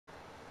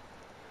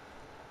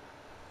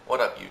What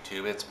up,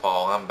 YouTube? It's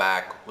Paul. I'm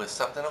back with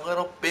something a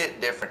little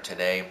bit different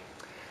today.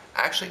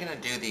 Actually going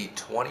to do the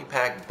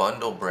 20-pack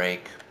bundle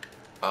break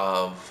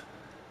of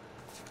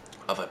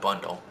a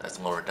bundle. That's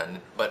a little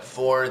redundant. But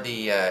for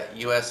the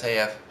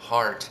USAF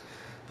Heart,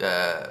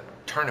 the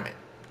tournament,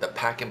 the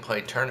pack and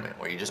play tournament,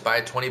 where you just buy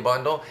a 20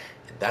 bundle,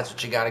 and that's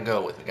what you got to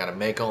go with. We got to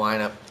make a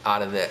lineup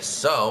out of this.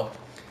 So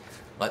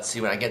let's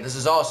see what I get. This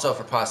is also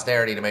for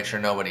posterity to make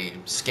sure nobody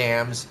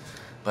scams,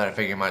 but I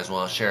figure I might as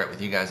well share it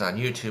with you guys on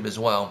YouTube as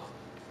well.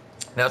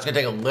 Now it's going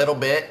to take a little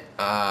bit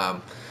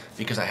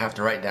because I have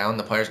to write down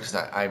the players because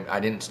I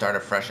didn't start a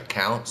fresh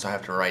account, so I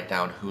have to write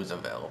down who's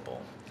available.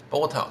 But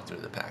we'll talk through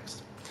the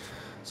packs.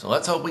 So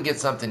let's hope we get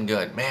something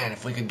good. Man,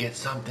 if we could get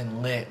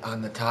something lit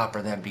on the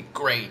topper, that'd be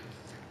great.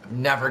 I've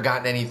never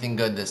gotten anything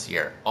good this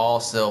year. All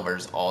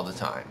silvers all the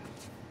time.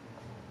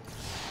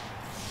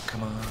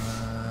 Come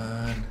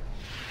on.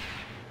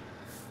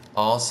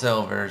 All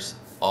silvers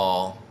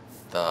all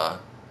the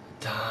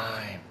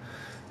time.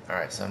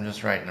 Alright, so I'm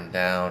just writing them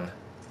down.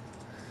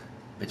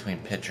 Between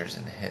pitchers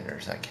and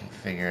hitters, I can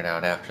figure it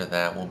out after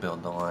that. We'll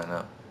build the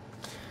lineup.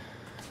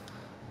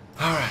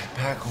 Alright,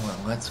 pack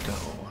one, let's go.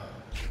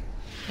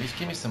 At least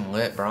give me some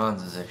lit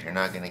bronzes if you're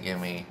not going to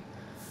give me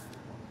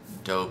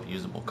dope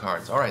usable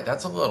cards. Alright,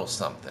 that's a little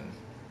something.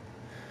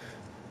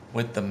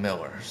 With the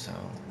Miller, so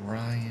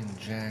Ryan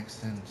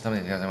Jackson. Some of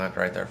these guys I'm going to have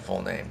to write their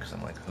full name because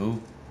I'm like,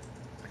 who?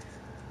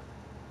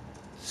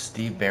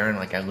 Steve Barron,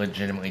 like I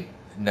legitimately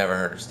never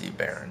heard of Steve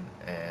Barron.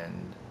 And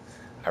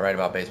I write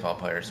about baseball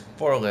players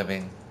for a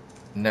living.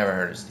 Never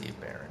heard of Steve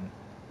Barron.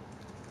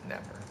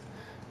 Never.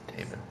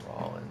 David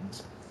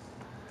Rollins.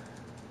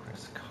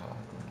 Chris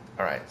Coughlin.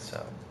 Alright,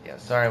 so, yeah,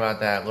 sorry about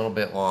that. A little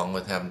bit long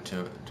with having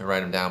to write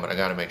them down, but I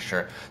got to make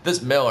sure.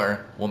 This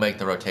Miller will make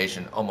the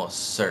rotation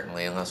almost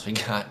certainly, unless we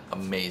got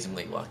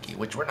amazingly lucky,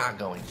 which we're not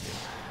going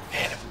to.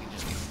 Man, if we can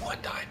just get one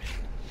diamond,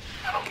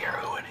 I don't care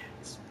who it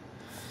is.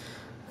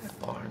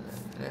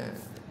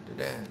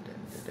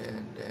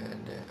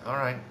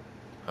 Alright.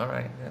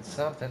 Alright, that's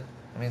something.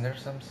 I mean,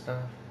 there's some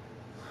stuff.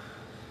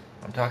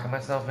 I'm talking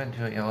myself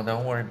into it, y'all.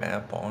 Don't worry,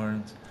 Matt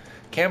Barnes.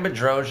 Cam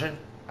Bedrosian,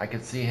 I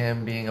could see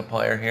him being a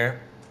player here.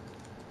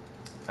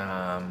 Because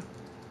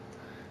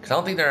I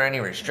don't think there are any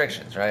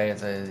restrictions, right?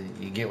 It's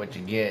you get what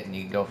you get and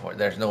you go for it.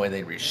 There's no way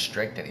they'd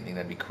restrict anything.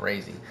 That'd be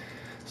crazy.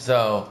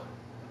 So,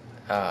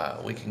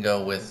 we can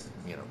go with,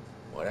 you know,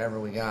 whatever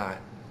we got.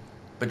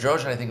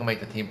 Bedrosian, I think, will make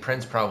the team.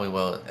 Prince probably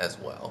will as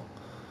well.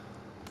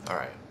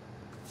 Alright.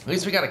 At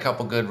least we got a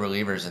couple good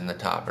relievers in the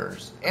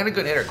toppers. And a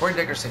good hitter. Corey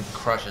Dickerson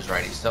crushes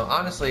righties. So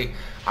honestly,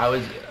 I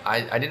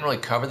didn't really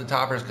cover the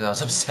toppers because I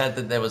was upset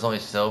that there was only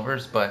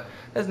silvers, but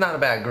it's not a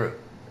bad group.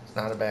 It's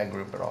not a bad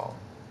group at all.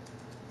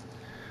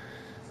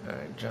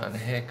 Alright, John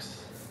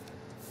Hicks.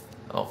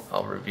 Oh,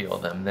 I'll reveal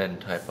them, then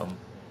type them.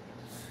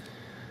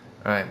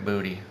 Alright,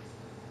 Booty.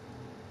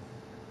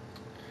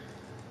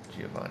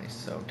 Giovanni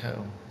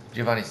Soto.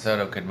 Giovanni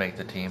Soto could make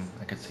the team.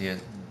 I could see a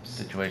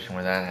situation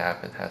where that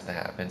has to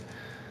happen.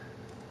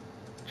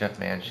 Jeff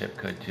Manship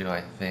could too,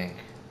 I think.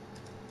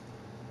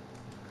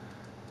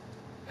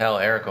 Hell,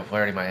 Eric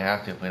O'Flaherty might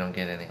have to if we don't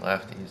get any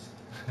lefties.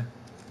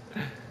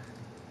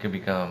 Could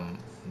become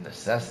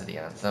necessity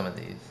on some of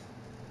these.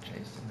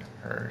 Jason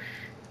Hirsch.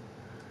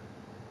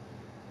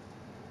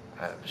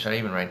 Should I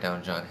even write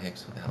down John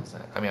Hicks? What the hell's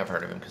that? I mean, I've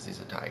heard of him because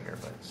he's a Tiger,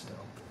 but still.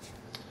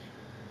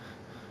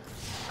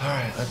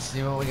 Alright, let's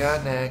see what we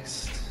got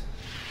next.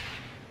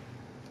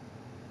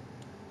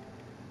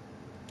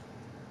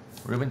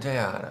 Ruben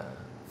Tejada.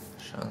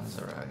 Sean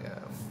Zaraga.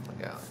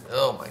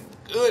 Oh my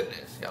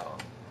goodness, y'all.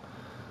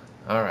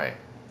 Alright.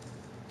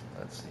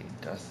 Let's see.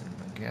 Dustin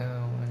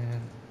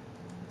McGowan.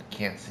 I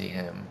can't see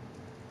him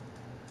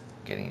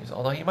getting used.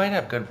 Although he might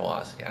have good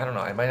velocity. I don't know.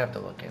 I might have to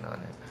look in on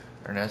him.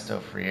 Ernesto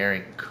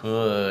Frieri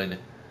could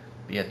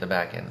be at the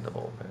back end of the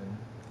bullpen.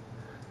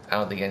 I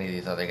don't think any of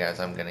these other guys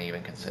I'm going to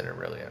even consider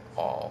really at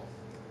all.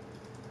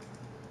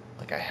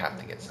 Like, I have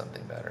to get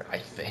something better, I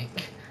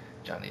think.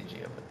 Johnny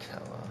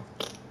Giovatello.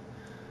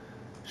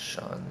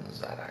 Sean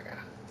Zaraga.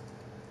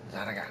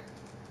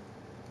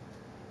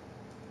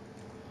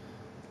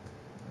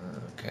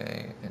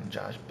 Okay, and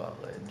Josh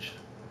Butledge.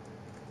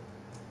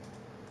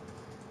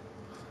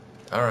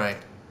 Alright.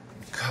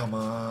 Come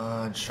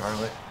on,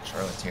 Charlotte.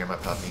 Charlotte's here, my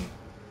puppy.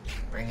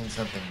 Bring in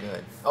something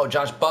good. Oh,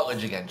 Josh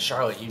Butledge again.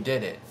 Charlotte, you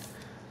did it.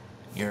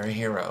 You're a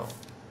hero.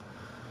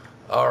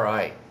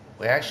 Alright.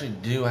 We actually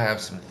do have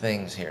some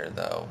things here,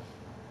 though.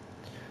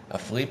 A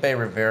Felipe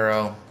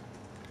Rivero,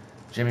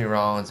 Jimmy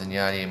Rollins, and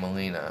Yadier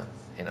Molina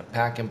in a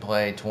pack and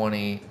play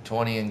 20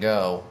 and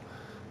go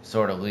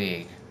sort of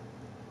league.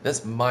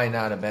 This might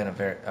not have been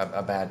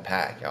a bad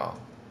pack, y'all.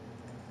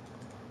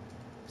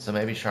 So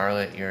maybe,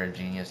 Charlotte, you're a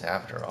genius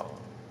after all.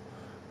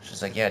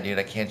 She's like, yeah, dude,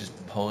 I can't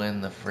just pull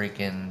in the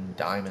freaking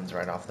diamonds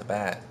right off the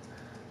bat.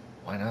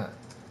 Why not?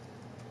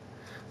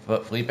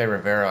 But Felipe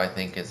Rivero, I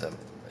think, he's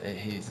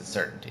a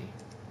certainty.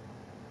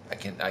 I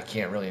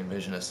can't really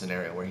envision a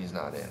scenario where he's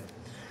not in.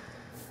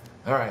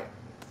 All right,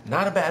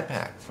 not a bad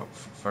pack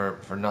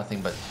for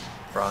nothing but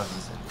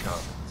bronzes and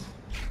commons.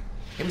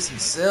 Give me some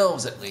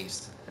Silves at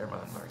least. Herman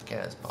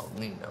Marquez,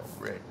 Paulino,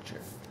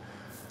 Richard.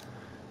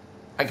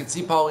 I could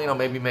see Paulino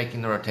maybe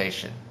making the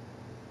rotation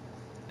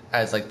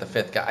as like the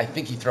 5th guy. I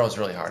think he throws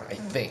really hard. I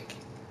think.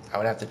 I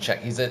would have to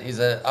check. He's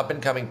a up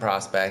and coming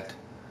prospect.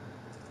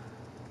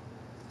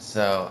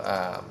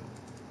 So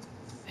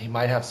he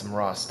might have some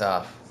raw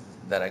stuff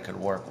that I could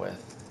work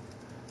with.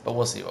 But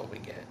we'll see what we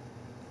get.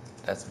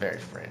 That's very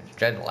fringe.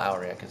 Jed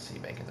Lowry I could see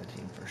making the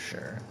team for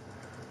sure.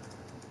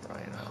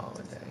 Ryan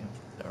Holiday.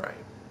 Alright.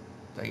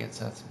 Did I get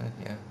Seth Smith?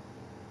 Yeah.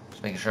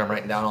 Just making sure I'm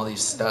writing down all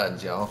these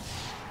studs, y'all.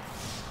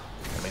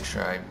 Gotta make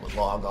sure I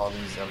log all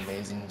these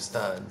amazing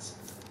studs.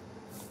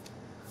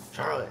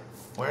 Charlotte,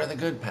 where are the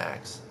good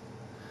packs?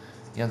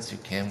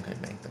 Yunsu Kim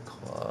could make the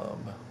club.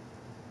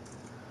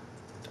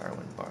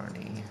 Darwin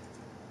Barney.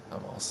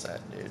 I'm all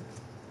set, dude.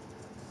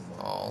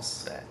 I'm all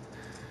set.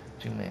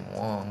 Jingming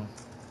Wong.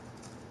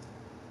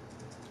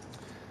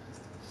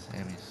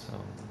 Sammy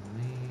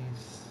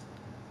Solis.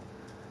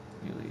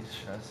 Yuli's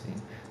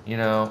Chassis. You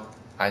know,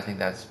 I think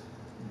that's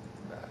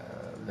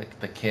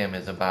the Kim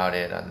is about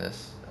it on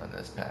this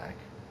pack.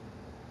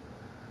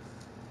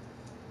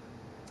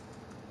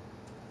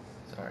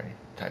 Sorry,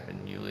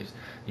 typing Yuli's.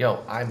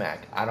 Yo, iMac.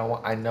 I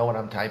know what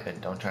I'm typing.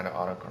 Don't try to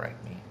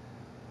autocorrect me,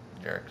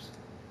 jerks.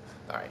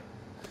 All right.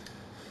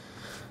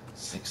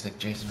 Six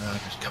Jason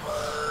Rogers. Come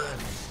on.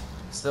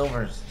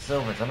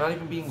 Silvers. I'm not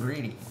even being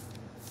greedy.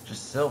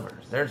 Just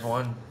silvers. There's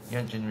one.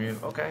 Hyunjin Ryu.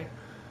 Okay.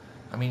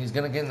 I mean, he's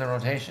gonna get in the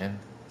rotation.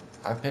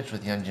 I've pitched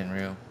with Hyunjin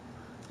Ryu.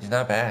 He's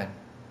not bad.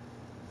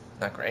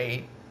 Not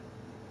great,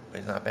 but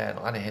he's not bad. A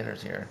lot of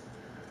hitters here.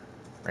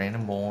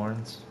 Brandon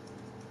Bournes.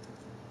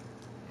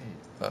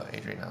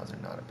 Adrian Hauser,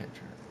 not a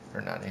pitcher.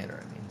 Or not a hitter,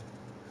 I mean.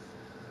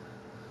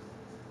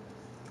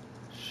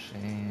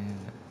 Shane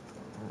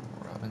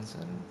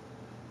Robinson.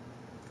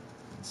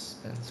 And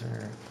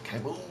Spencer.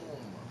 Kaboom!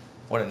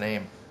 What a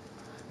name.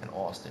 And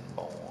Austin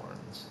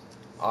Barnes.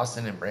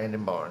 Austin and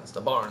Brandon Barnes.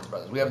 The Barnes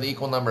brothers. We have the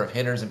equal number of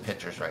hitters and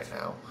pitchers right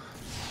now.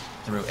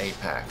 Through 8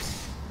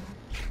 packs.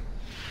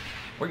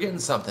 We're getting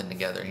something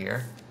together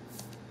here.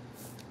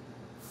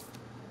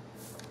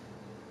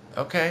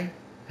 Okay.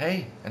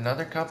 Hey,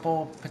 another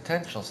couple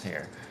potentials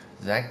here.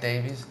 Zach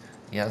Davies,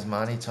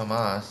 Yasmani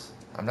Tomas.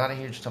 I'm not a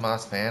huge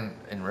Tomas fan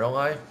in real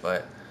life,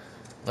 but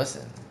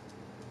listen,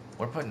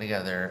 we're putting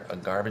together a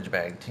garbage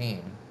bag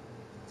team.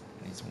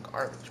 We need some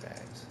garbage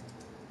bags.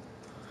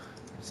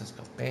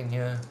 Francisco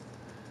Peña,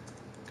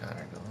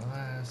 Connor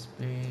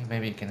Gillespie.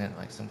 Maybe you can hit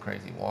like some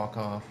crazy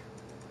walk-off.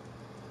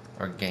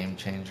 Or game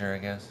changer, I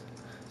guess.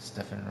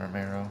 Stephen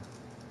Romero.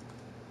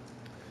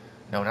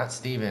 No, not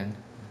Steven.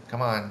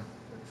 Come on.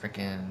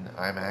 Freaking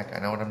iMac. I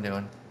know what I'm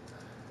doing.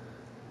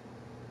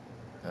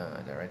 Did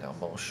I write down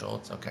Bull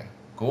Schultz? Okay.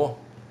 Cool.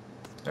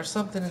 There's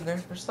something in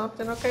there. There's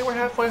something. Okay, we're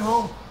halfway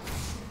home.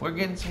 We're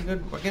getting some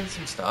good. We're getting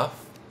some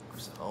stuff.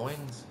 Chris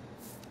Owings.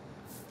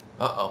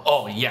 Uh-oh.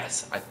 Oh,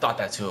 yes. I thought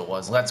that's who it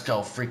was. Let's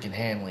go, freaking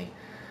Hanley.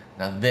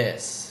 Now,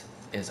 this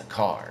is a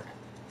card.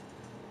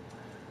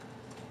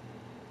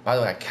 By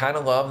the way, I kind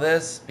of love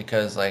this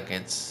because, like,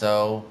 it's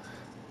so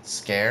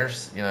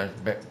scarce. You know,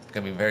 there's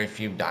gonna be very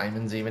few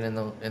diamonds even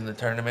in the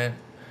tournament.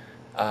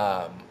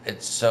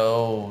 It's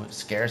so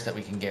scarce that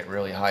we can get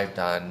really hyped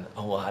on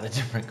a lot of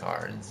different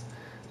cards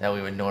that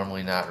we would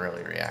normally not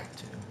really react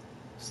to.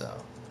 So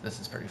this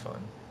is pretty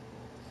fun.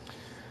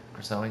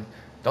 Chris Owings.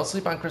 Don't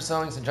sleep on Chris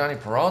Owings and Johnny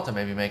Peralta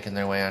maybe making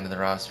their way onto the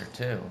roster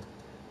too.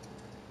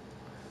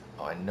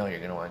 Oh, I know you're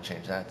gonna want to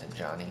change that to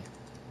Johnny.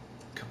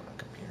 Come on,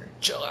 computer,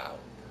 chill out.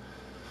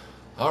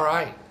 All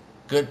right,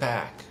 good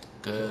pack,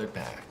 good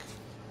pack.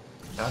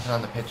 Nothing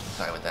on the pitching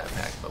side with that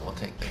pack, but we'll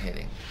take the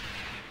hitting.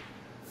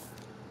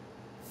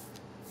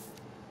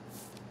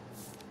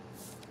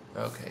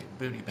 Okay,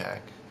 booty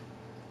pack.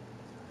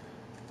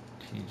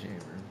 TJ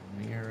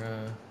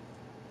Rivera.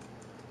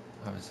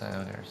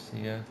 Avisayo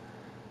Garcia.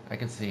 I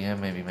could see him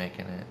maybe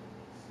making it.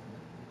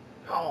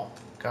 Oh,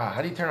 God,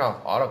 how do you turn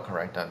off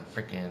autocorrect on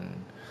freaking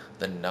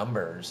the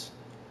numbers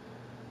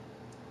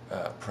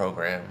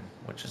program,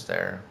 which is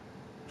their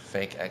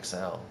fake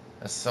XL?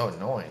 That's so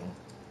annoying.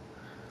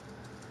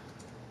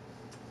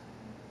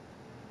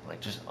 Like,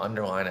 just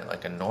underline it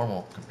like a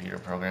normal computer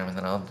program, and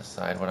then I'll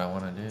decide what I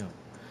want to do.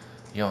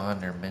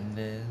 Yohander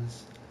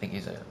Mendez. I think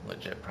he's a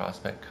legit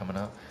prospect coming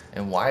up.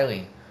 And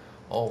Wiley.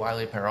 Oh,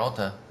 Wiley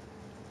Peralta.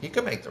 He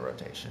could make the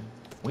rotation.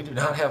 We do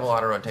not have a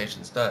lot of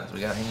rotation studs. We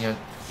got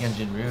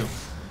Hyunjin Ryu,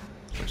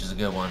 which is a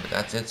good one, but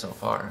that's it so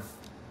far.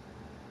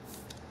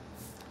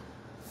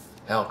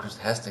 Hell, Chris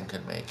Heston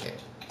could make it.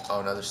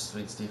 Oh, another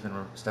sweet Stephen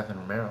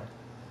Romero.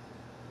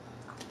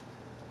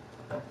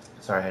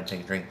 Sorry, I had to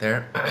take a drink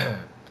there.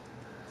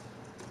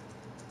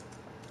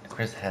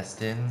 Chris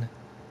Heston.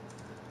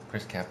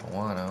 Chris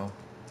Capuano.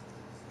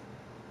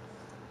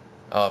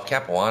 Oh, if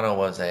Capuano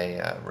was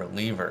a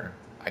reliever,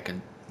 I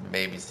could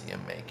maybe see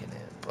him making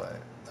it, but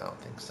I don't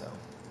think so.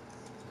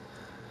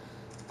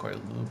 Corey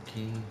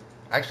Lubke.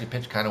 I actually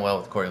pitched kind of well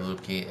with Corey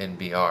Lubke in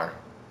BR.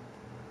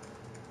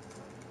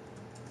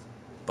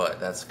 But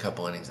that's a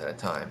couple innings at a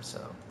time,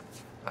 so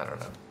I don't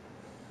know.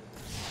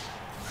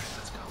 Alright,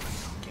 let's go.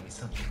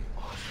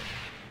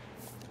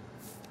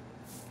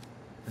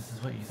 This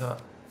is what you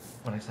thought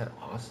when I said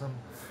awesome.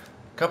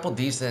 A couple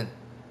decent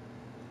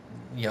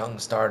young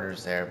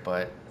starters there,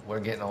 but we're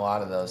getting a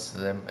lot of those, so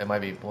then it might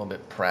be a little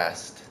bit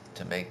pressed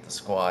to make the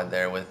squad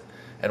there with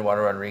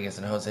Eduardo Rodriguez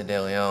and Jose De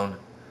Leon.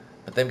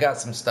 But they've got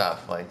some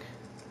stuff, like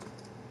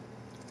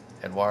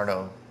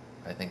Eduardo,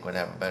 I think, would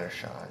have a better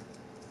shot.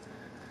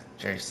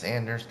 Jerry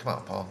Sanders, come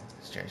on, Paul.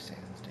 It's Jerry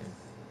Sanders, dude.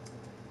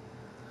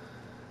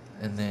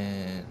 And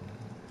then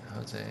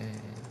Jose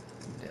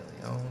De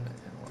Leon,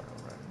 Eduardo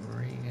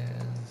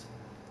Rodriguez,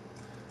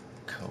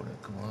 Coda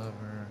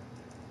Glover,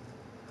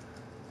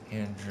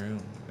 Andrew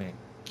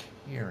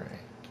McKierrick,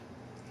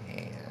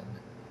 and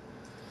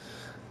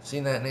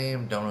seen that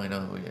name? Don't really know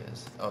who he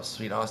is. Oh,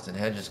 sweet, Austin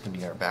Hedges could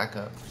be our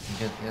backup.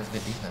 He has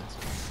good defense.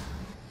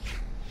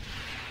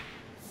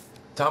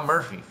 Tom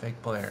Murphy,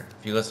 fake player.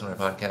 If you listen to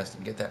my podcast,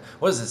 you get that.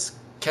 What is this?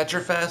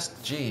 Catcher Fest?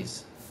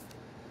 Jeez.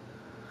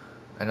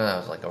 I know that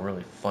was like a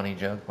really funny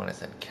joke when I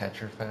said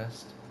Catcher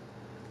Fest.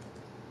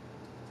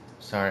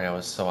 Sorry, I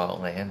was so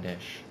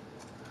outlandish.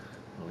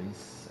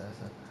 Luis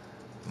Cessa.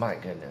 My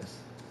goodness.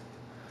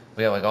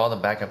 We have like all the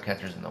backup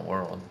catchers in the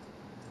world.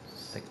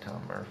 Sick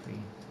Tom Murphy.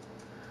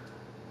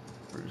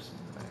 Bruce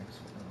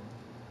Maxwell.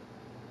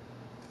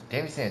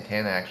 Danny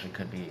Santana actually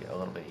could be a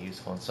little bit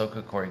useful, and so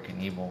could Corey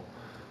Knievel.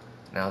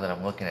 Now that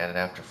I'm looking at it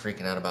after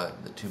freaking out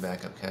about the two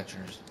backup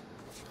catchers.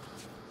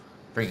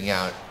 Freaking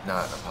out,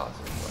 not in a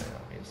positive way,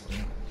 obviously.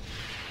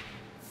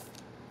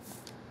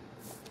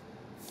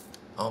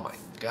 Oh my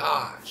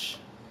gosh.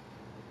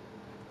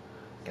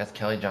 Guess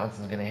Kelly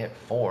Johnson's going to hit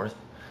fourth.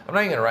 I'm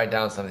not even going to write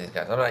down some of these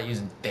guys. I'm not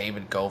using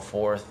David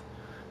Goforth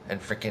and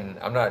freaking...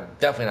 I'm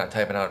definitely not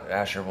typing out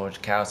Asher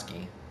Wojciechowski.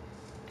 Get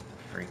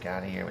the freak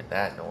out of here with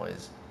that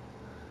noise.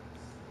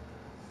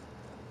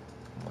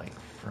 Mike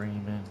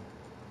Freeman.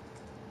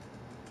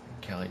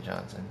 Kelly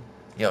Johnson.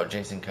 Yo,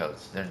 Jason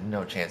Coates. There's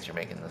no chance you're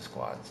making the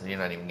squad, so you're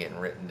not even getting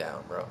written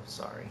down, bro.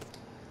 Sorry.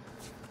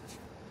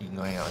 You can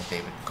go hang out with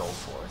David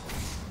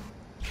Goforth.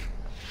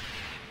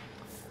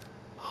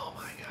 Oh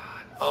my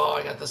god. Oh,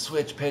 I got the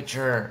switch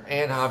pitcher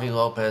and Javi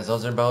Lopez.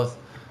 Those are both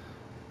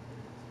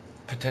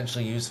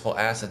potentially useful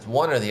assets.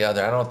 One or the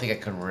other. I don't think I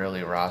could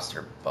really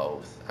roster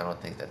both. I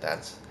don't think that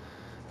that's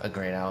a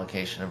great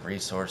allocation of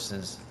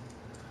resources.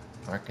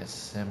 Marcus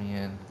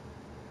Simeon.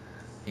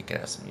 He could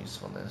have some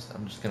usefulness.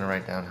 I'm just going to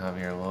write down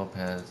Javier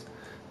Lopez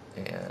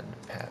and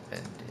Pat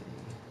Venditti.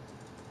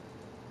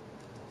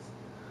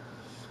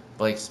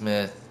 Blake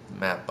Smith,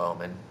 Matt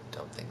Bowman.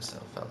 Don't think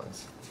so,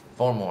 fellas.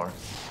 Four more.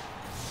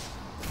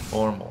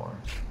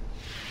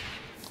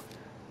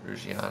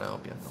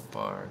 Ruggiano, Bianco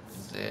Park,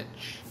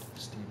 Zitch,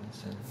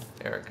 Stevenson,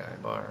 Eric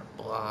Ibar,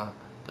 blah,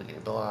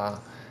 Bliggity blah.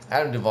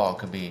 Adam Duvall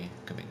could be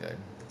good.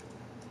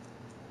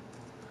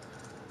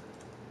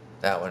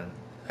 That one,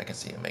 I can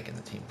see him making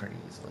the team pretty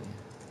easily.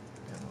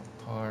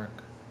 Park,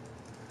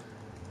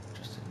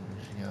 Justin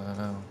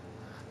Ruggiano.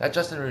 That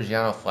Justin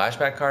Ruggiano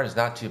flashback card is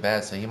not too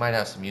bad, so he might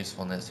have some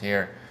usefulness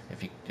here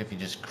if he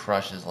just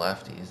crushes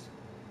lefties,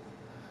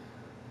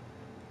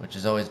 which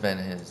has always been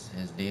his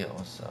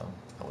deal. So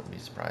I wouldn't be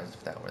surprised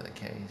if that were the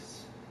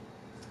case.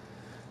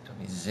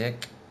 Tony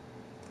Zick,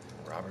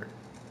 Robert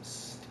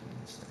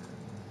Stevenson.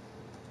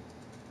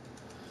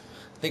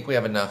 I think we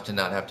have enough to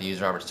not have to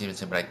use Robert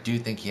Stevenson, but I do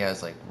think he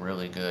has like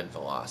really good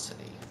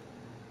velocity.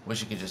 Wish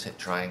you could just hit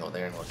triangle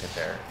there and look at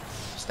their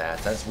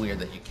stats. That's weird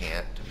that you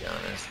can't, to be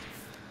honest.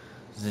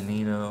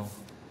 Zanino.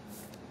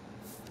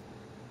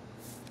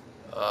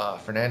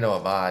 Fernando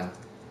Abad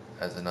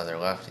as another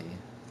lefty.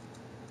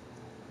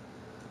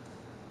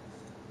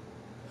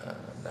 I'm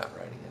not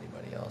writing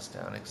anybody else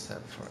down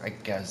except for, I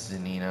guess,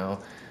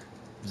 Zanino.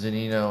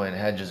 Zanino and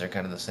Hedges are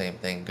kind of the same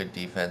thing. Good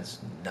defense,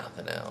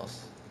 nothing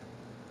else.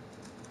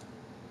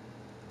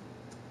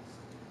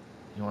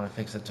 You want to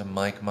fix it to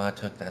Mike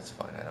Matuk? That's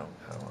fine. I don't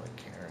really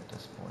care at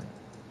this point.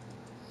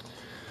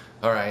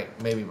 All right,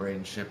 maybe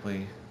Braden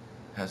Shipley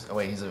has. Oh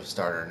wait, he's a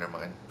starter. Never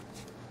mind.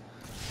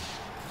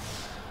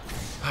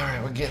 All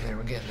right, we're getting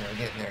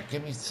there.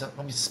 Give me some.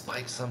 Let me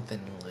spike something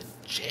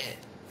legit.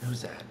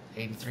 Who's that?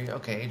 83.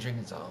 Okay, Adrian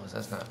Gonzalez.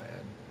 That's not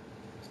bad.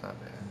 It's not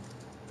bad.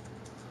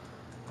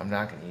 I'm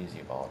not gonna use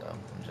Ubaldo.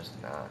 I'm just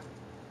not.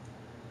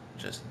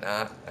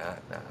 Not.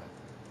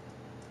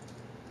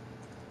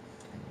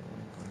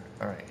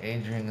 Alright,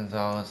 Adrian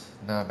Gonzalez,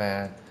 not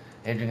bad.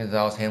 Adrian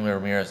Gonzalez, Hanley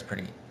Ramirez,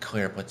 pretty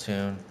clear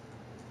platoon.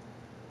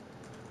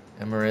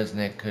 And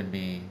Marisnik could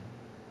be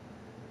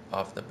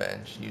off the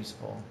bench,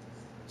 useful.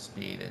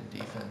 Speed and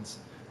defense.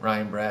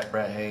 Ryan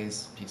Brett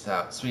Hayes, peace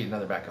out. Sweet,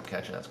 another backup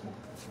catcher, that's cool.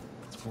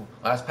 That's cool.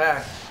 Last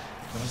pack.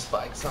 Can we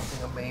spike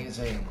something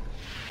amazing?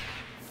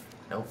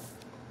 Nope.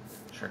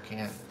 Sure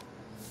can.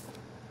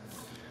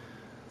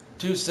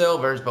 2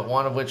 silvers, but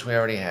one of which we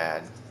already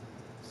had.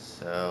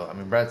 So, I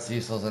mean, Brett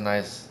Cecil's a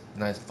nice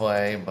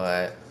play,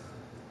 but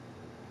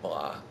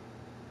blah.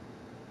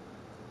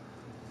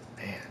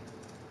 Man.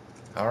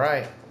 All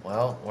right.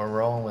 Well, we're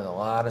rolling with a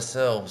lot of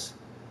silves.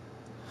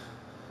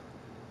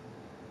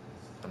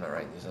 I'm not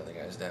writing these other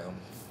guys down.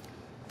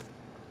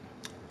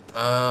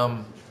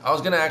 I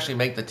was going to actually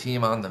make the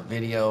team on the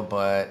video,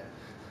 but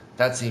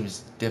that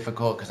seems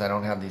difficult because I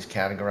don't have these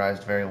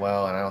categorized very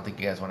well, and I don't think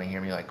you guys want to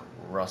hear me like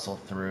rustle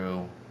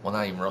through. Well,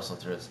 not even rustle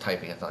through. It's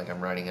typing. It's not like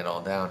I'm writing it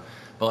all down,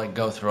 but like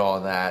go through all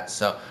of that.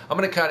 So I'm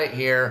gonna cut it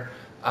here.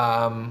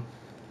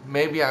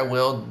 Maybe I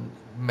will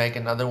make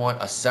another one,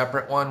 a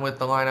separate one with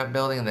the lineup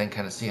building, and then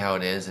kind of see how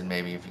it is. And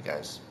maybe if you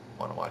guys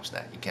want to watch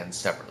that, you can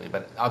separately.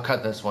 But I'll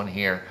cut this one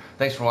here.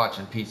 Thanks for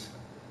watching. Peace.